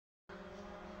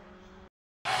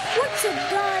what's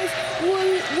up guys?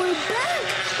 We're back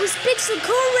with Pixel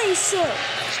Car Racer.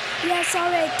 Yeah,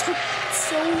 sorry it took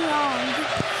so long.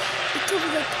 It took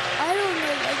like, I don't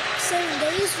know, like 7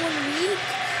 days, 1 week.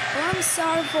 But I'm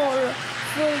sorry for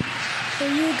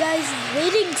you guys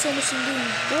waiting so much and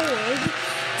being bored.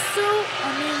 So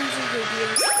I'm making this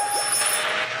video.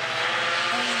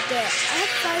 And I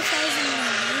have 5,000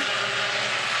 money.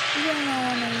 You don't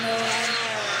want to know.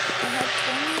 I had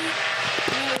 20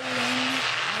 million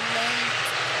and then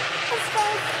 5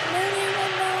 million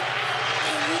right now,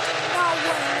 and you do not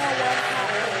want to know what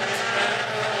happened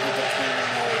with the 20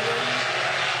 million.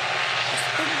 I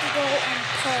spent it all on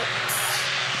parts.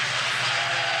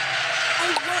 I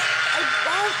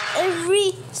bought every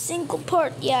single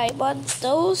part. Yeah, I bought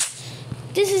those.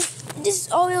 This is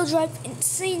all-wheel drive,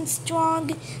 insane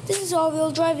strong. This is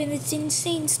all-wheel drive and it's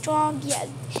insane strong. Yeah,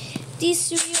 these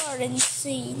three are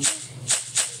insane.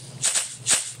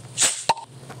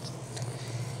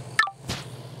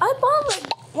 I bought like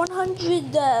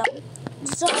 100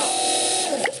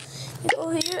 exhaust. You go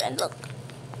here and look.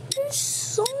 There's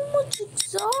so much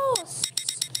exhaust.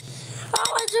 How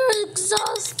much is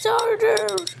exhaust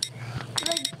starter?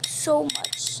 Like so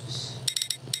much.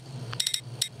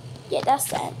 Yeah, that's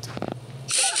that.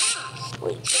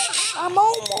 Wait, I'm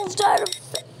almost out of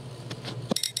it.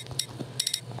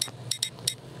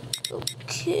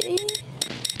 Okay.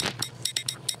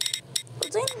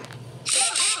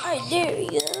 Alright, there we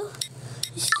go.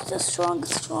 This is the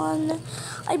strongest one.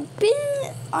 I've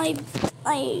been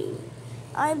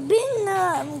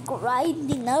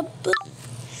grinding up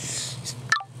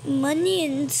money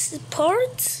and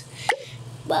parts,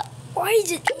 but why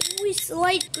is it always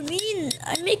light green?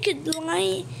 I make it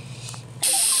light.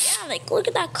 Yeah, like look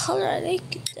at that color. I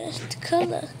like that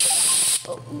color.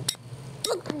 But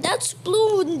look, that's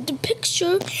blue in the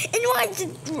picture. And why is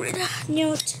it red?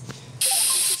 No, there's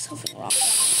something wrong with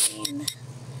the game.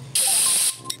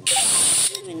 I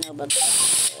don't even know about this.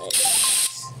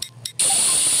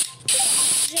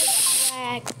 Jet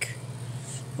black.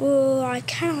 Oh, I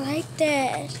kind of like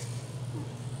that.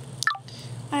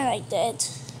 I like that.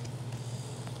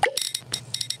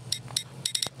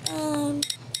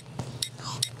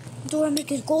 Do I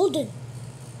make it golden?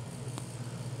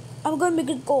 I'm gonna make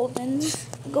it golden.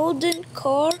 Golden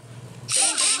car.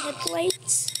 Golden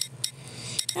headlights.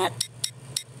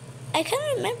 I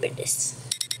can't remember this.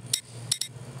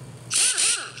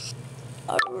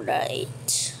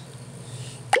 Alright.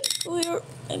 Where?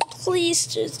 Please,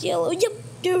 there's yellow. Yep,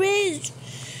 there is.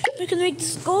 We can make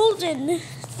this golden.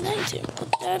 Nice.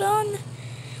 Put that on.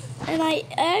 And I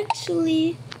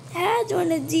actually had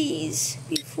one of these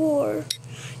before.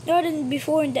 Not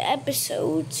before in the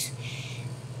episodes.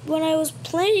 When I was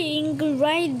playing,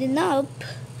 grinding up.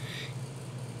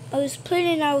 I was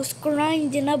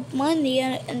grinding up money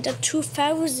in the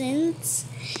 2000s.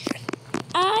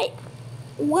 I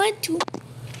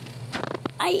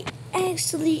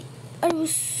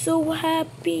was so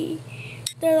happy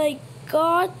that I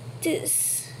got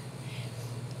this.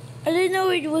 I didn't know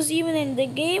it was even in the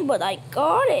game, but I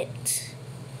got it.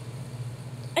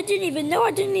 I didn't even know,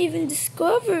 I didn't even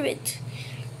discover it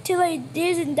till I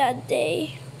did in that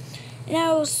day. And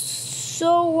I was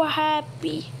so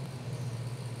happy.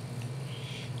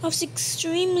 I was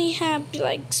extremely happy,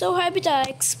 like so happy that I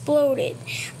exploded.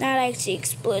 Not actually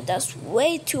exploded, that's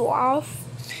way too off.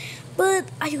 But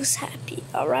I was happy,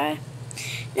 alright?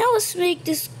 Now let's make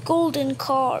this golden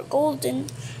car, golden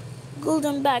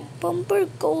back bumper,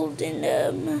 golden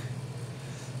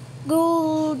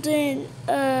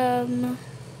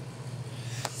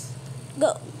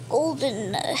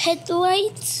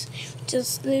headlights,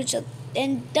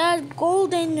 and that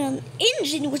golden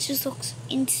engine, which just looks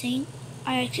insane.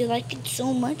 I actually like it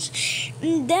so much.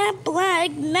 And that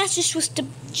black matches with the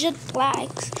jet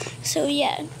blacks. So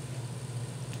yeah.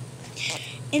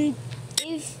 And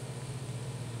if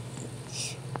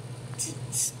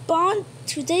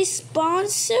today's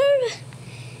sponsor,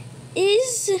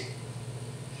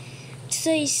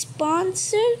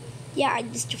 yeah,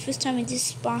 this is the first time I did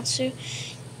sponsor.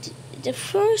 The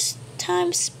first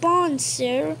time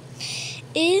sponsor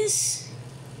is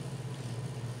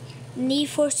Need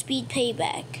for Speed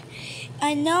Payback.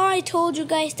 I know I told you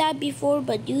guys that before,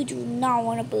 but you do not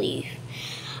want to believe.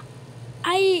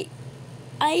 I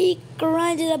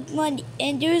grinded up money,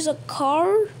 and there is a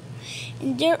car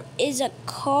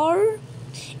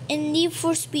in Need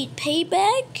for Speed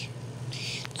Payback.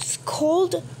 It's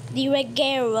called the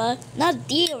Regera, not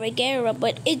the Regera,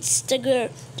 but it's the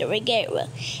Regera.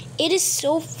 It is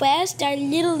so fast that I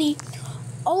literally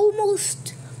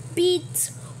almost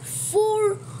beat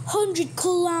 4 100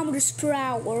 kilometers per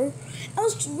hour. I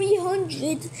was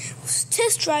 300. I was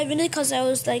test driving it because I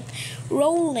was like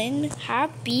rolling,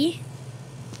 happy.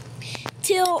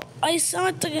 Till I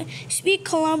saw the speed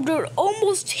kilometer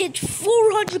almost hit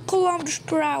 400 kilometers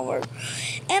per hour.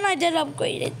 And I did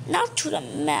upgrade it. Not to the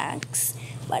max,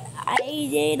 but I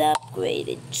did upgrade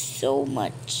it so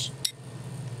much.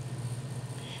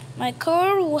 My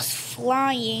car was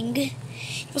flying.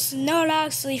 It was not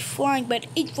actually flying, but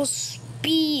it was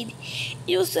speed.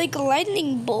 It was like a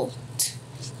lightning bolt.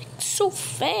 Like so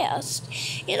fast.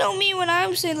 You know me, when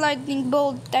I'm saying lightning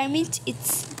bolt, that means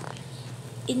it's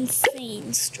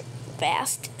insane,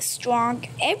 fast, strong,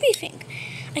 everything.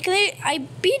 Like I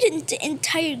beat the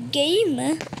entire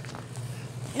game.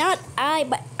 Not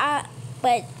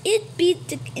but it beat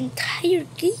the entire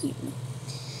game.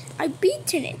 I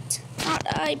beaten it. Not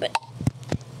I, but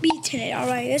beaten it.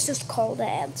 Alright, let's just call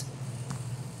that.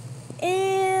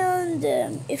 And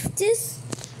if this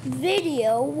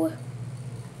video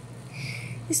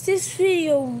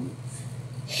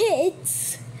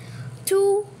hits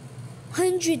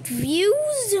 200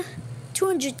 views,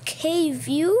 200k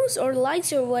views or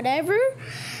likes or whatever,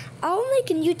 I'll make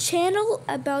a new channel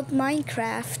about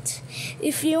Minecraft.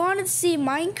 If you want to see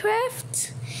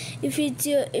Minecraft, if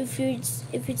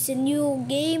it's a new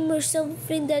game or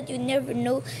something that you never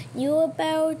knew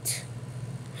about,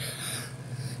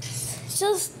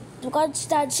 just watch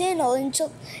that channel. And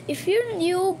if you're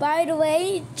new, by the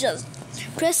way, just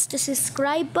press the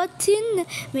subscribe button,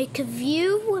 make a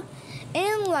view,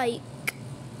 and like,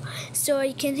 so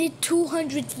I can hit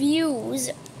 200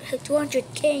 views,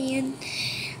 200k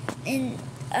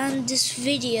on this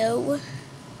video.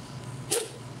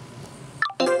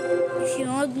 If you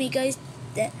want me guys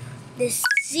to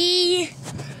see,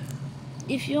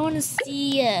 if you want to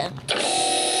see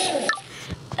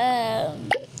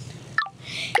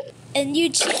a new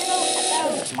channel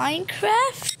about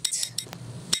Minecraft,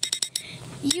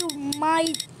 you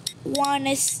might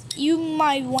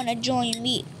wanna join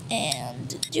me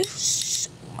and do so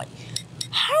much.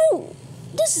 How?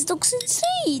 This looks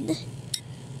insane.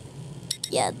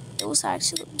 Yeah, those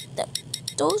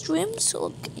rims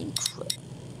look incredible.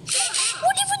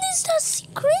 What even is that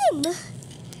scream?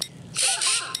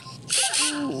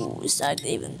 Ooh, is that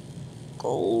even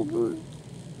gold?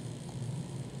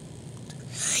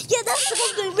 Yeah, that's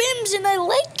the rims and I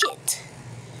like it.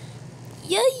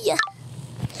 Yeah.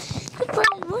 But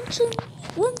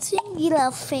one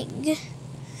singular thing.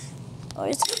 Or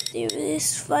is it do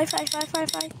this? 5.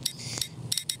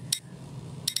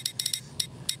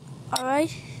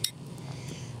 Alright.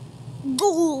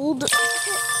 Gold.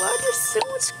 Why there's so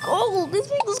much gold? This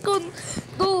thing is going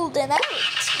golden out.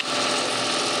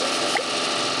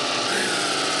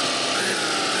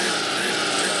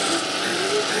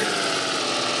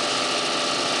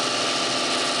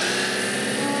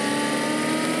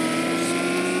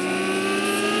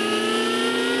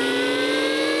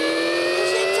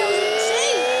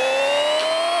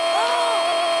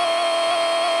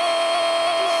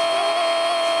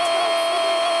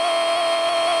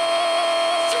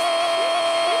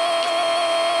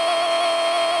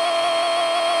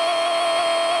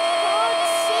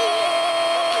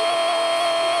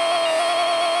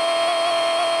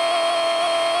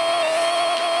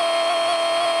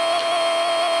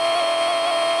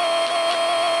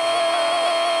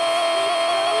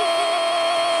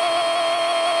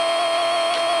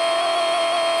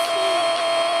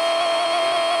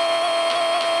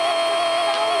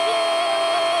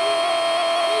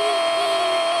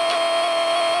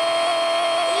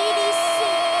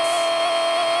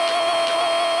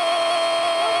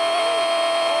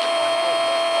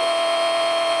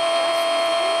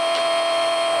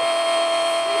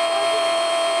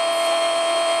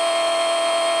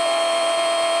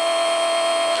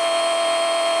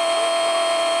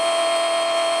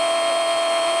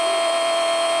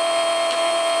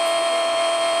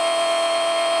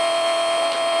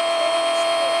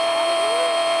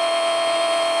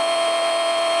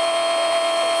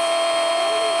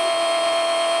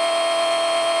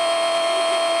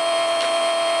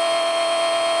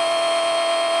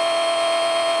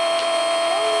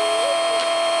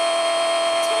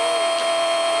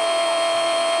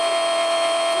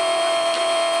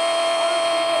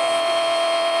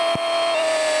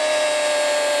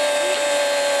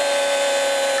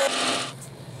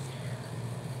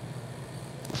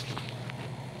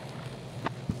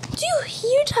 Do you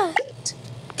hear that?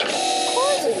 Oh,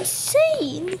 it's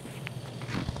insane.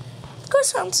 That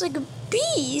sounds like a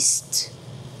beast.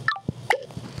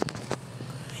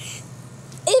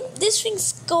 If this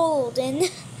thing's golden,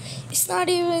 it's not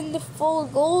even the full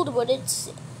gold, but it's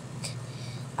sick.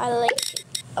 I like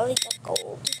that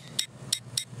gold.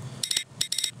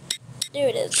 There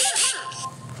it is.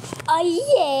 Oh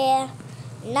yeah,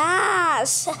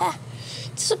 nice.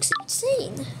 This looks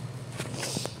insane.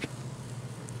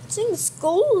 This thing's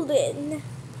golden.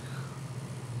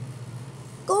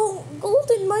 Gold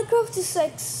in Minecraft is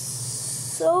like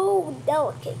so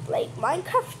delicate. Like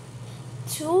Minecraft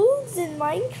tools in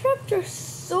Minecraft are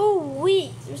so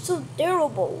weak. They're so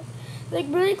durable. Like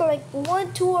break like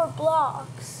 1, 2 or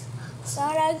blocks. It's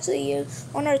not actually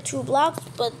 1 or 2 blocks,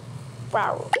 but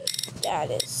wow,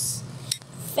 that is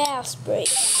fast break.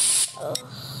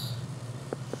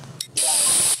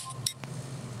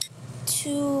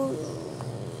 Two.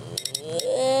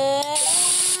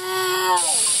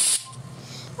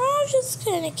 I'm just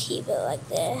gonna keep it like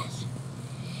that.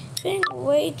 Being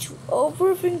way too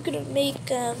over, I'm gonna make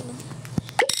the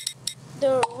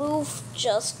roof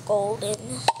just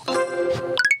golden.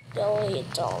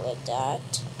 Delete all of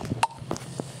that.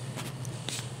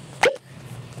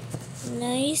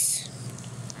 Nice.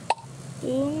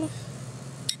 Boom.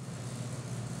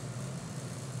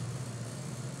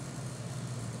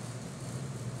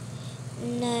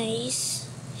 Nice.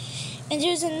 And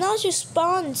there's another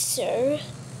sponsor.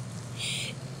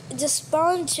 The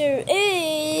sponsor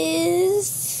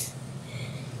is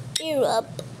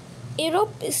Europe.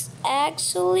 Europe is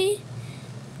actually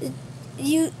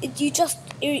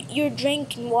you're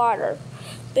drinking water,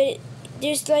 but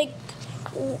there's like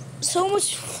so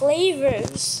much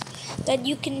flavors that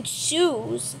you can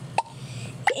choose,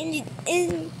 and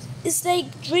it's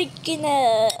like drinking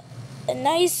a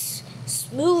nice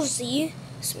smoothie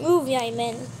I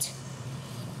meant,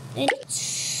 and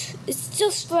it's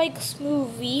just like a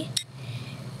smoothie,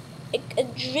 like a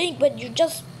drink, but you're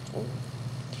just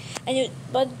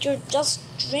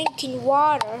drinking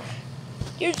water.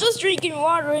 You're just drinking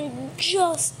water and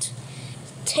just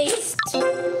taste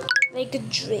like a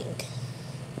drink.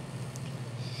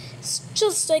 It's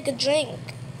just like a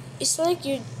drink. It's like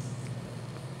you're.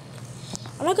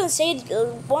 I'm not gonna say it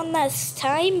one last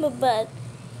time, but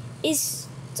it's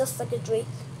just like a drink.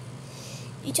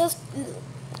 You just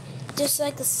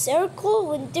like a circle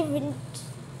with different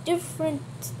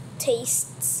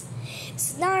tastes.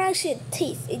 It's not actually a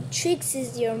taste. It tricks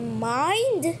your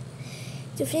mind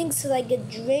to think it's like a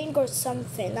drink or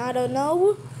something. I don't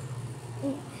know.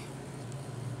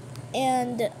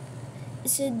 And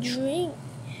it's a drink.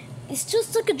 It's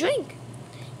just like a drink.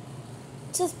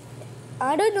 Just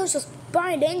I don't know. Just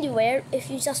find it anywhere. If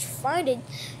you just find it,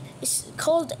 it's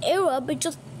called Era. But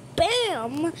just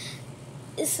bam.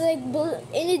 It's like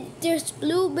there's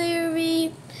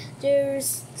blueberry,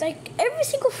 there's like every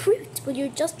single fruit, but you're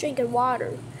just drinking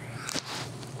water.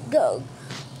 Go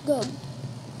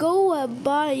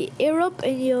buy Europe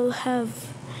and you'll have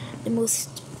the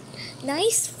most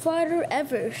nice water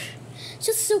ever.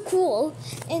 Just so cool.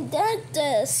 And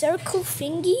that circle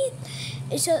thingy,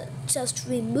 it's just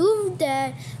remove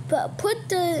that, but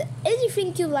put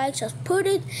anything you like, just put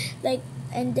it like.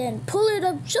 And then pull it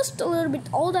up just a little bit,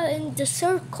 all that in the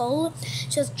circle.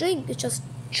 Just drink. It just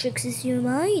tricks your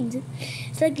mind.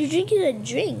 It's like you're drinking a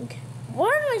drink.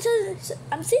 What am I saying?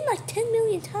 I'm saying like 10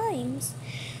 million times.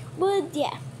 But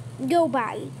yeah, go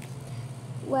buy it.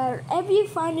 Wherever you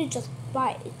find it, just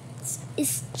buy it.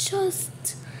 It's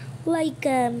just like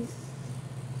a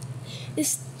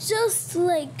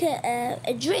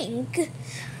drink.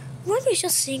 Why am I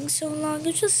just saying so long?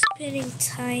 I'm just spending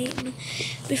time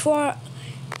before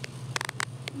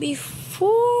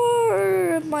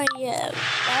my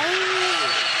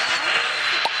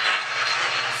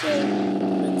so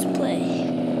let's play.